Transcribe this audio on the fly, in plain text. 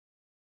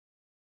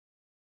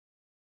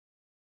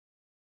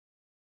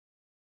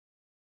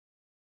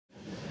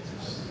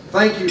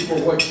thank you for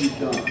what you've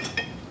done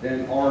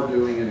and are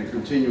doing and are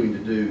continuing to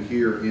do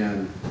here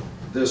in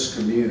this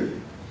community.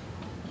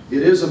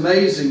 It is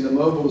amazing the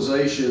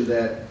mobilization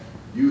that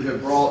you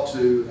have brought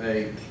to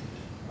a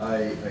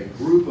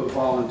group of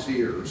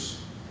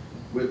volunteers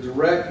with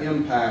direct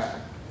impact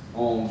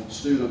on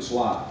students'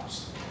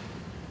 lives.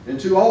 And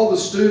to all the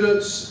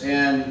students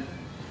and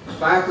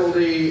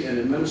faculty and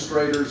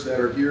administrators that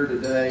are here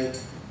today,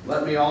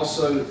 let me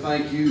also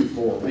thank you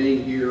for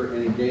being here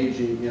and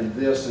engaging in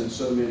this and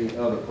so many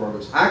other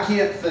programs. I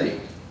can't think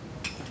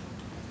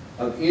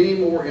of any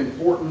more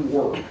important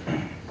work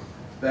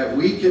that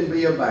we can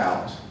be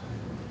about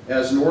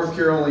as North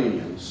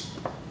Carolinians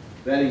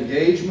than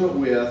engagement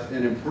with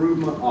and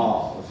improvement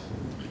of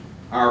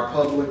our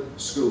public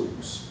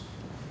schools.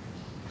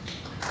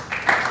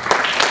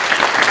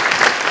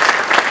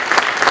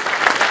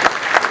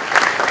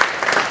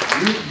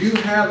 You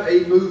have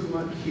a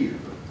movement here,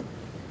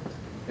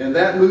 and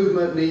that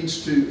movement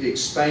needs to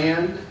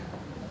expand,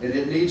 and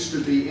it needs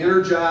to be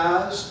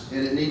energized,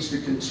 and it needs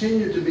to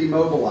continue to be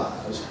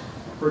mobilized,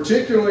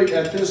 particularly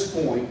at this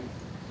point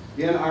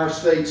in our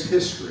state's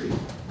history,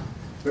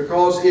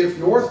 because if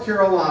North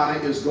Carolina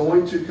is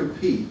going to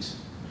compete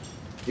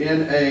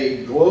in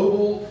a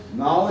global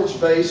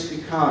knowledge-based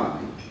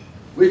economy,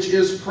 which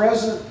is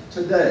present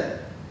today,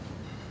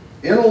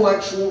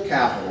 intellectual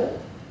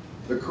capital,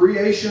 the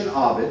creation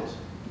of it,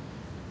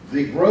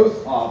 the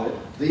growth of it,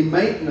 the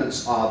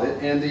maintenance of it,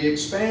 and the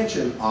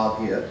expansion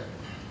of it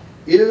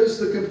is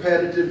the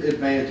competitive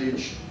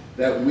advantage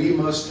that we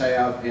must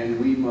have and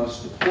we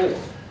must deploy.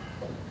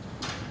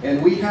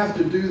 And we have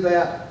to do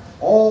that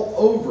all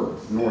over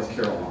North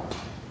Carolina,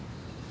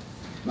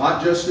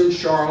 not just in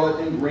Charlotte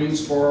and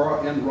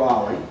Greensboro and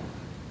Raleigh,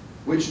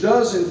 which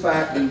does in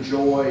fact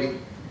enjoy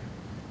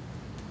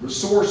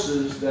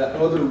resources that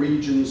other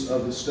regions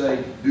of the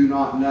state do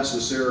not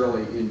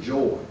necessarily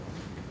enjoy.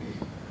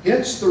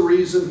 Hence the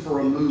reason for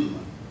a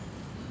movement,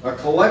 a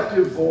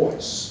collective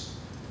voice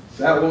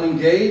that will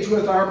engage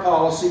with our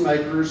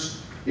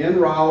policymakers in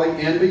Raleigh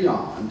and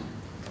beyond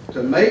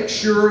to make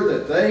sure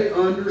that they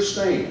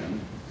understand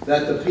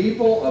that the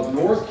people of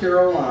North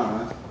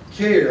Carolina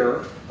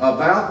care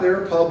about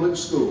their public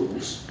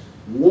schools,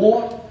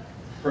 want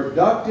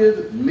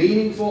productive,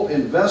 meaningful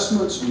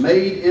investments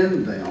made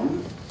in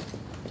them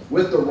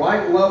with the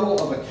right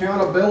level of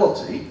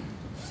accountability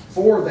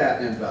for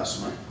that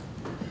investment,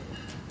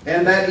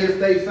 and that if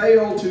they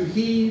fail to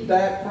heed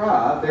that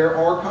cry, there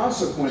are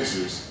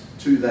consequences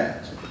to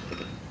that.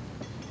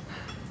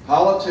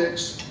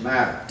 Politics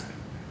matter.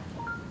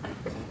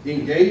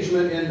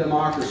 Engagement in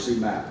democracy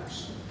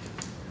matters.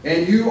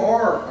 And you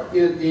are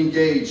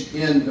engaged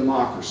in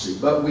democracy,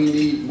 but we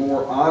need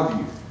more of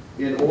you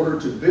in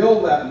order to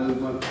build that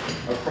movement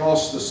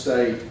across the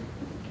state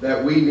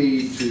that we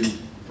need to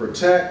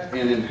protect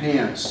and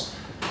enhance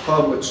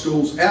public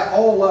schools at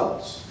all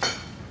levels,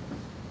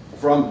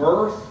 from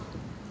birth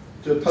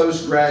to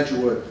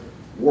postgraduate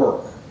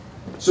work.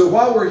 So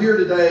while we're here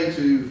today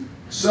to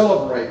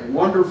celebrate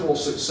wonderful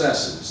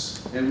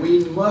successes, and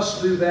we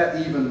must do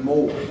that even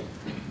more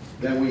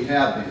than we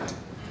have been,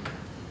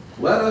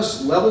 let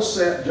us level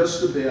set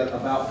just a bit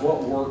about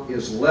what work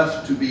is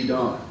left to be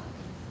done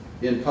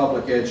in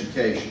public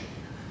education.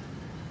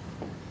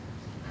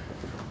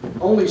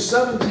 Only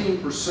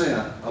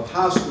 17% of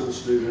high school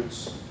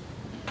students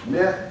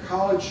met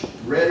college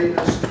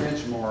readiness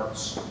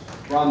benchmarks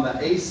from the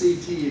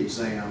ACT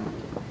exam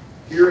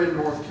here in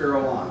North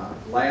Carolina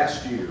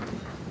last year,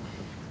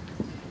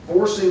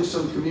 forcing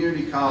some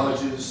community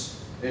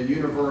colleges and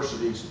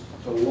universities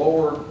to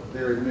lower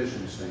their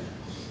admission standards.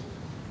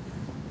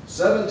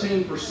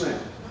 17%.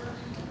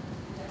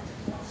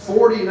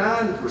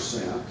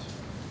 49%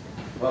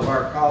 of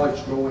our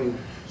college-going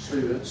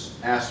students,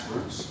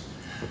 aspirants,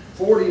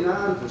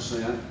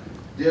 49%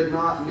 did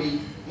not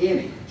meet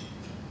any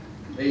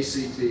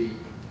ACT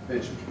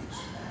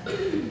benchmarks.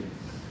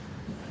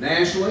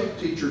 Nationally,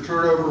 teacher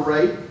turnover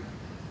rate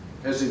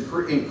has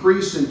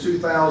increased in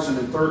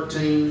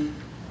 2013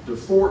 to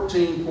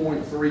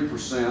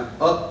 14.3%,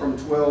 up from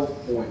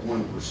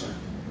 12.1%.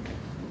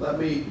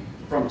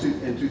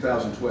 In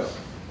 2012.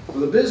 For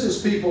the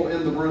business people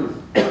in the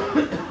room,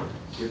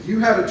 if you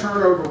had a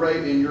turnover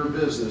rate in your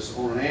business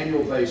on an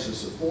annual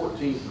basis of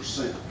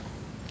 14%,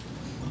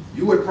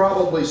 you would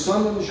probably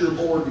summons your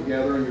board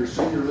together and your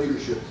senior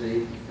leadership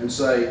team and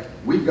say,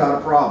 we've got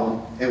a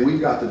problem and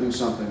we've got to do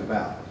something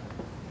about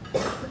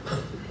it.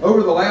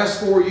 Over the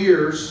last 4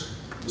 years,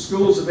 the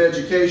schools of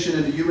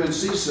education in the UNC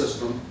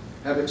system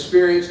have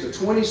experienced a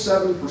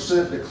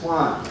 27%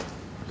 decline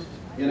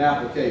in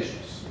applications.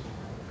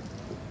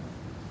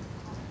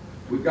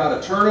 We've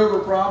got a turnover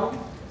problem,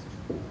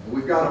 and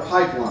we've got a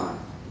pipeline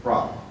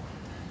problem.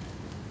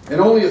 And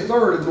only a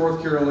third of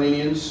North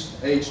Carolinians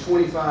aged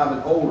 25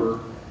 and older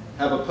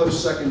have a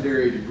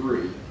post-secondary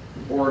degree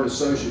or an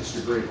associate's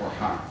degree or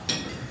higher.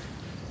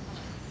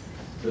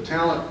 The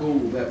talent pool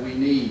that we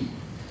need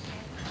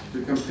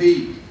to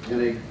compete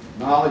in a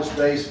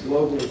knowledge-based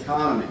global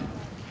economy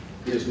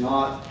is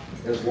not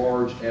as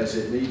large as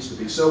it needs to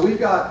be. So we've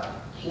got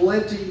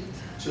plenty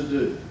to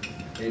do,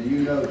 and you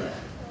know that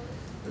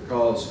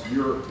because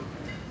you're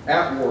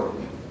at work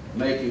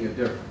making a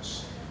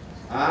difference.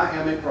 I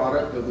am a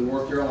product of the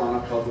North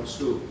Carolina public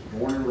schools,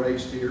 born and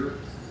raised here,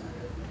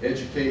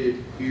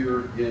 educated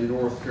here in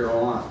North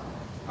Carolina.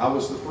 I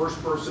was the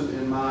first person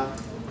in my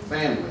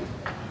family,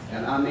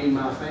 and I mean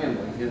my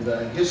family, in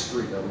the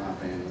history of my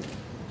family,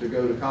 to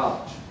go to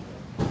college.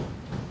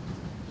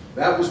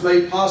 That was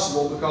made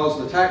possible because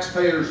the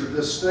taxpayers of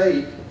this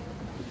state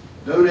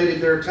donated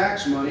their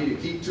tax money to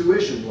keep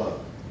tuition low.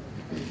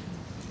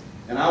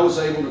 And I was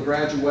able to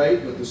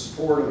graduate with the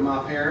support of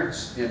my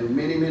parents and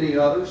many, many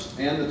others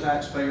and the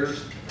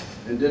taxpayers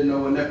and didn't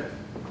know a nickel.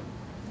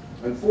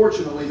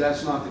 Unfortunately,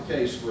 that's not the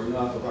case for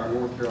enough of our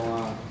North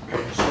Carolina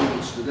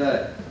students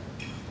today.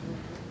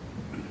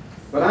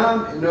 But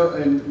I'm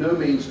in no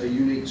means a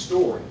unique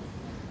story.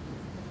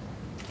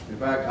 In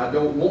fact, I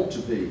don't want to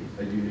be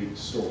a unique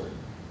story.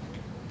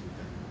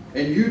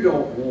 And you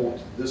don't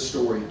want this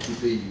story to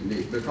be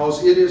unique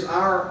because it is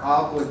our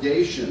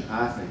obligation,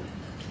 I think,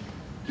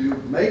 to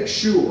make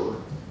sure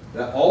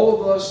that all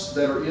of us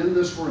that are in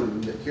this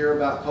room that care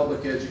about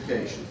public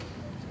education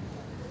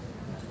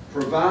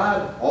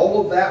provide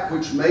all of that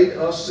which made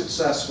us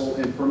successful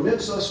and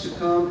permits us to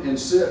come and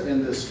sit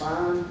in this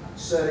fine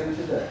setting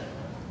today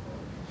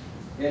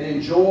and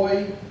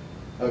enjoy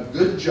a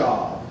good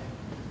job.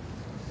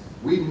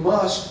 We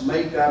must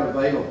make that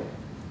available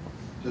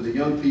to the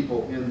young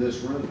people in this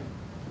room.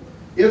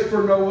 If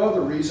for no other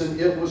reason,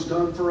 it was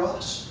done for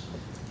us.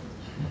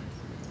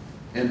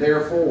 And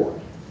therefore,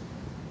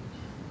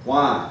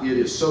 why it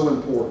is so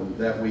important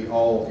that we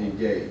all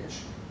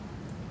engage.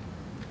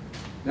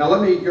 Now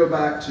let me go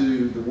back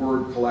to the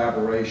word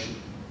collaboration.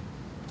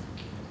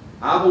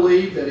 I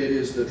believe that it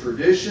is the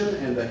tradition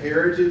and the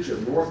heritage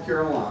of North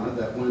Carolina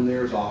that when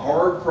there's a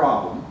hard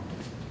problem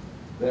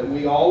that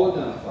we all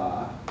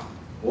identify,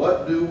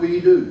 what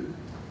do?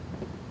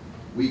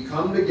 We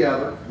come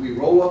together, we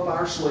roll up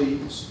our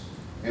sleeves,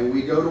 and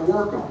we go to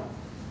work on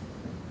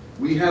it.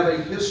 We have a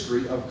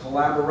history of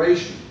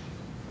collaboration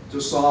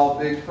to solve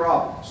big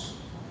problems.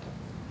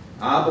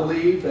 I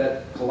believe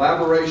that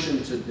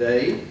collaboration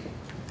today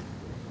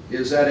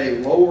is at a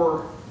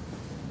lower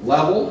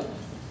level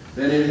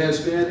than it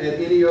has been at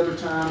any other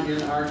time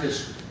in our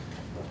history.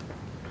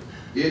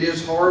 It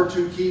is hard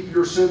to keep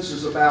your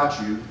senses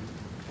about you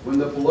when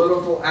the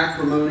political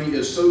acrimony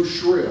is so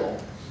shrill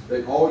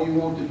that all you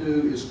want to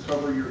do is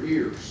cover your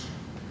ears.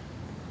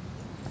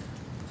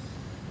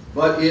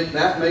 But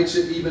that makes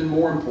it even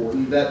more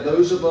important that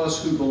those of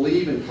us who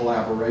believe in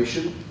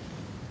collaboration,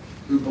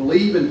 who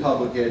believe in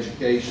public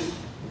education,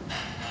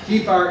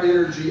 keep our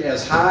energy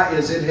as high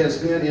as it has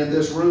been in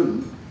this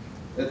room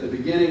at the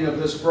beginning of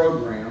this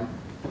program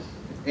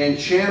and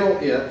channel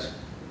it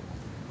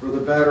for the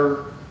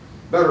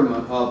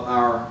betterment of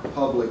our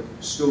public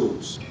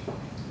schools.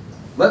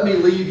 Let me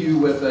leave you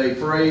with a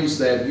phrase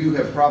that you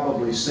have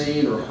probably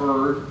seen or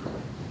heard,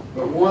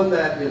 but one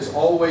that is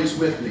always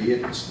with me.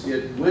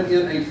 It went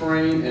in a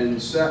frame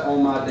and sat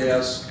on my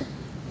desk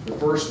the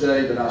first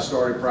day that I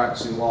started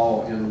practicing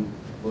law in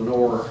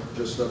Lenore,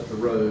 just up the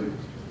road,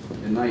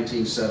 in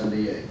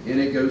 1978. And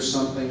it goes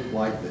something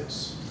like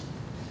this.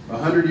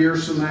 100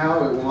 years from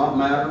now, it will not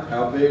matter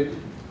how big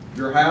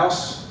your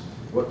house,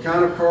 what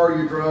kind of car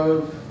you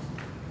drove,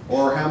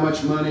 or how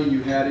much money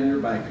you had in your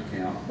bank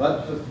account,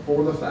 but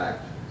for the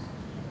fact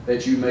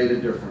that you made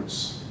a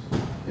difference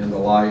in the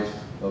life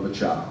of a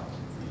child.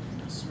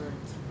 That's right.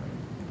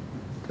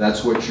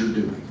 That's what you're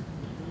doing.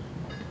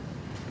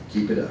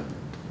 Keep it up.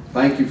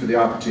 Thank you for the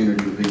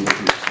opportunity to be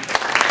with you.